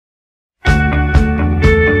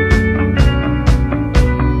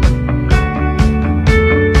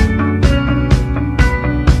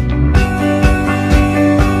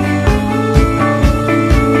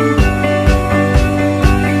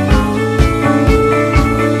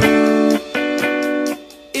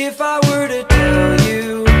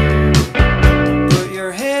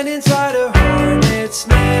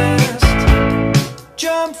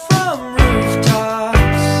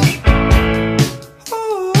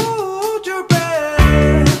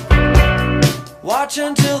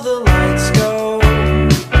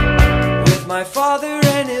my father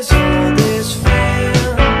and his oldest fan.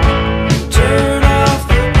 Turn off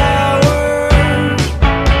the power.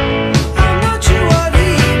 I'm not sure what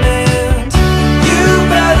he meant. You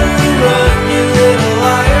better run, you little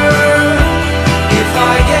liar. If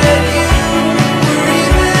I get you, we're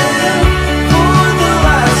even. For the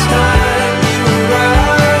last time, you were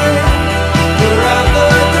right. We're out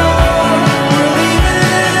the door, we're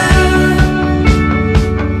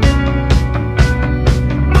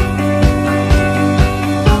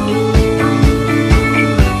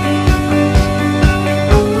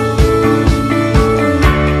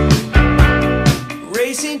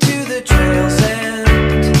racing to the trail's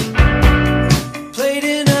end, played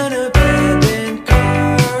in an abandoned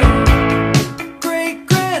car.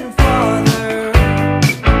 Great-grandfather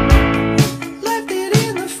left it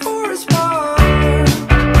in the forest park.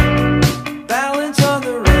 Balance on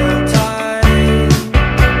the rail tie,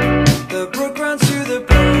 the brook runs through the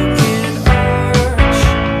broken arch.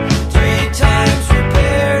 3 times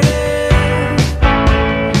repaired it,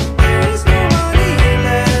 there is no money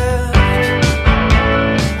left.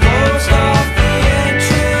 Closed off the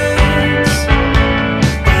entrance,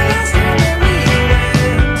 the last time that we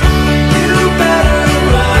went. You better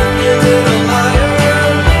run, you little liar.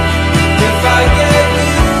 If I get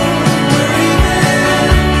you, we're even.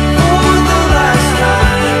 For the last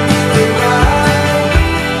time, you were right.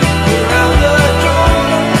 We're out the door,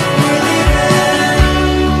 we're out the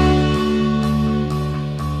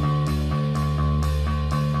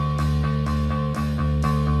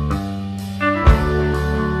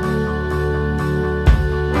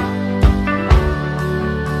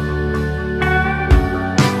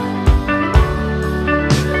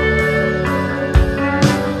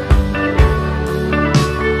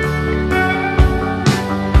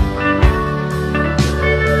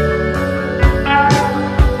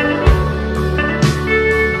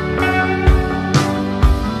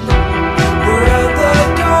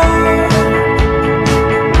door,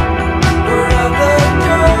 we're out the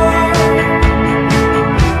door,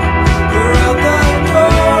 we're out the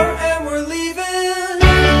door, and we're leaving.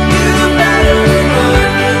 You better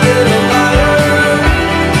run, you little liar.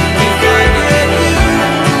 If I get you,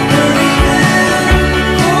 we're even.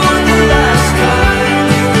 For the last time,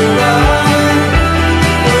 you were right.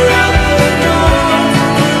 We're out the door,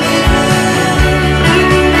 we're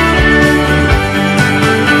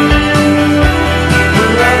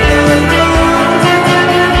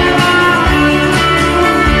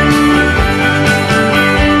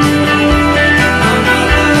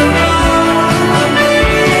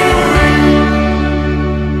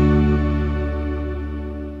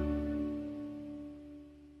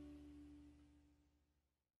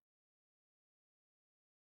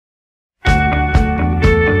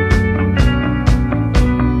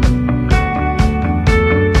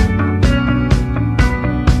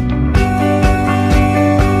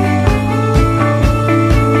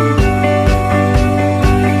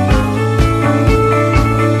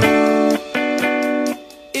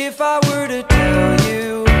If I were to tell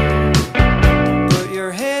you, put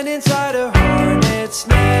your hand inside a hornet's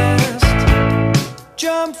nest,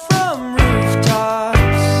 jump from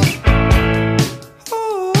rooftops,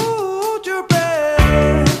 hold your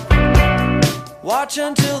breath, watch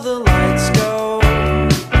until the lights go,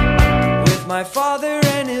 with my father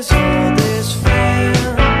and his oldest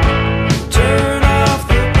fan. Turn off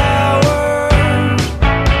the power.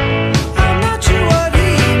 I'm not sure what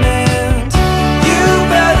he meant. You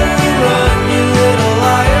better run, you little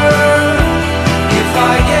liar. If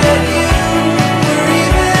I get you, we're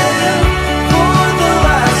even. For the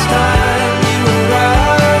last time, you were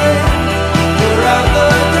right. We're out the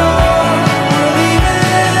door, we're leaving.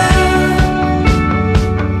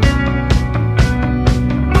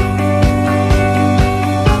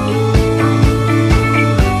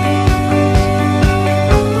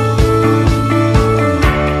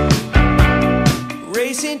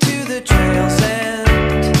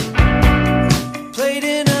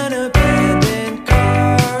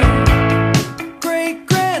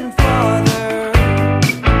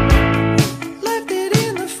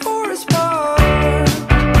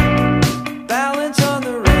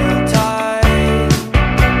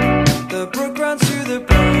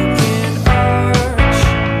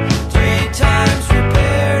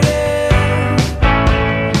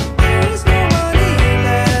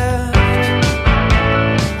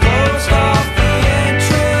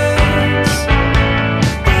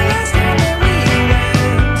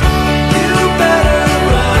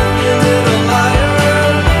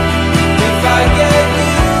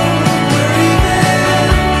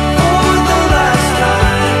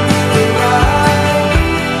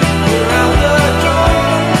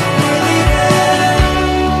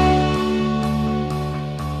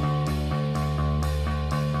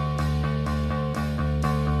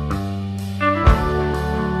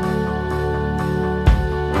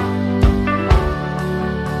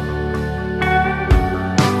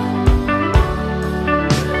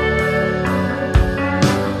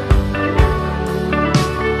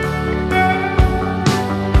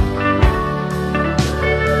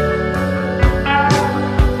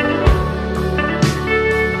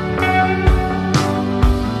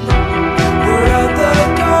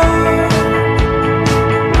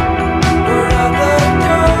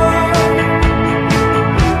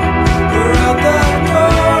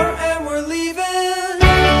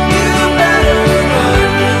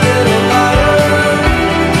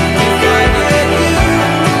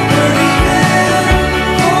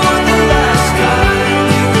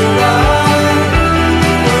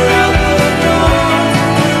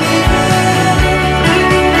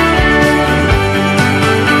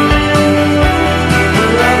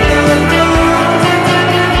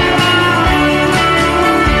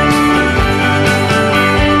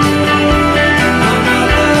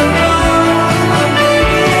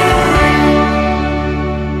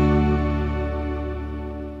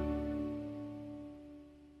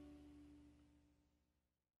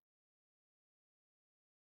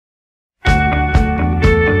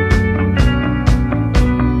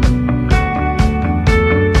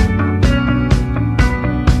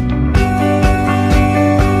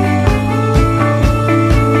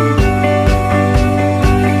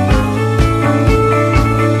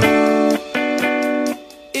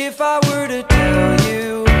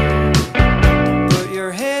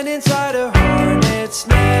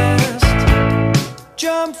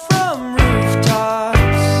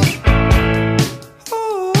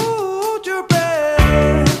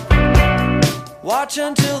 Watch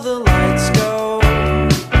until the lights go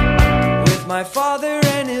with my father